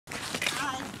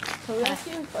Can we ask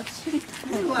you a question?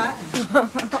 What?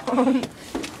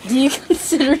 Do you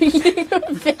consider eating a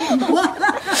bagel?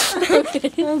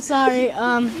 Okay. I'm sorry.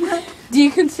 Do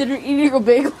you consider eating a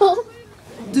bagel?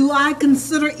 Do I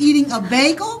consider eating a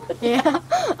bagel? Yeah.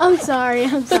 I'm sorry. We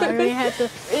have to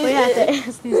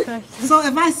ask these questions. So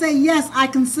if I say yes, I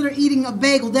consider eating a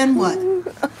bagel, then what?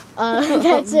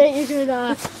 That's it. You could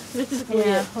Basically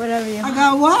yeah, it. whatever you I want.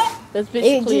 got what? That's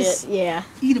basically Just it. yeah.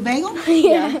 Eat a bagel?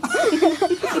 Yeah.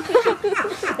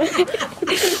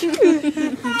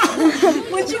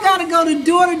 But you gotta go to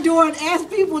door and ask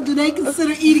people, do they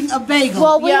consider eating a bagel?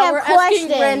 Well, we have we're questions.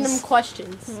 asking random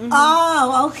questions.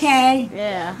 Oh, okay.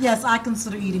 Yeah. Yes, I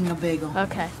consider eating a bagel.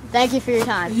 Okay. Thank you for your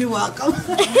time. You're welcome. Do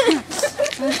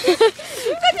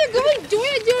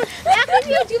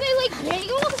they like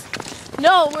bagels?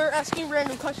 No, we're asking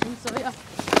random questions, so yeah.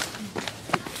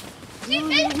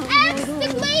 Ask the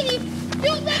lady,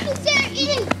 do they consider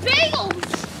eating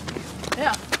bagels?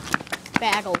 Yeah.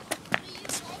 Bagel.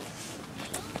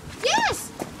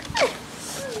 Yes!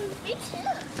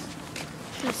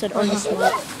 I said on the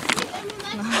spot.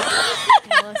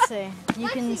 Let's see. You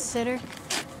consider.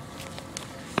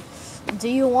 Do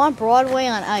you want Broadway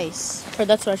on ice? Or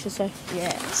that's what I should say.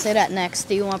 Yeah. Say that next.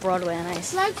 Do you want Broadway on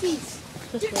ice? Sluggies.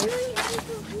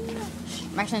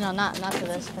 Actually, no, not to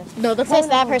this person. No, that's That's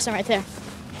that person right there.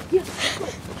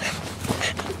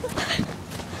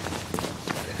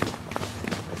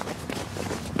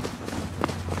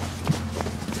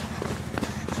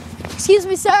 Excuse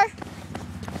me, sir.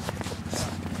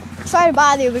 Sorry to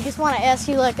bother you. We just want to ask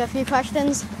you like a few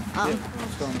questions.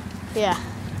 What's going on? Yeah.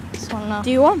 Just want to know.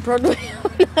 Do you want Broadway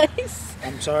on ice?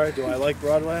 I'm sorry, do I like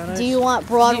Broadway on ice? Do you want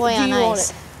Broadway Do on you want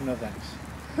ice? No thanks.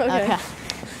 Okay.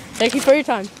 Thank you for your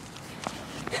time.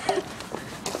 I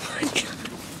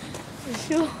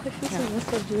feel so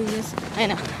messed up doing this. I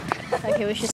know. Okay, we should.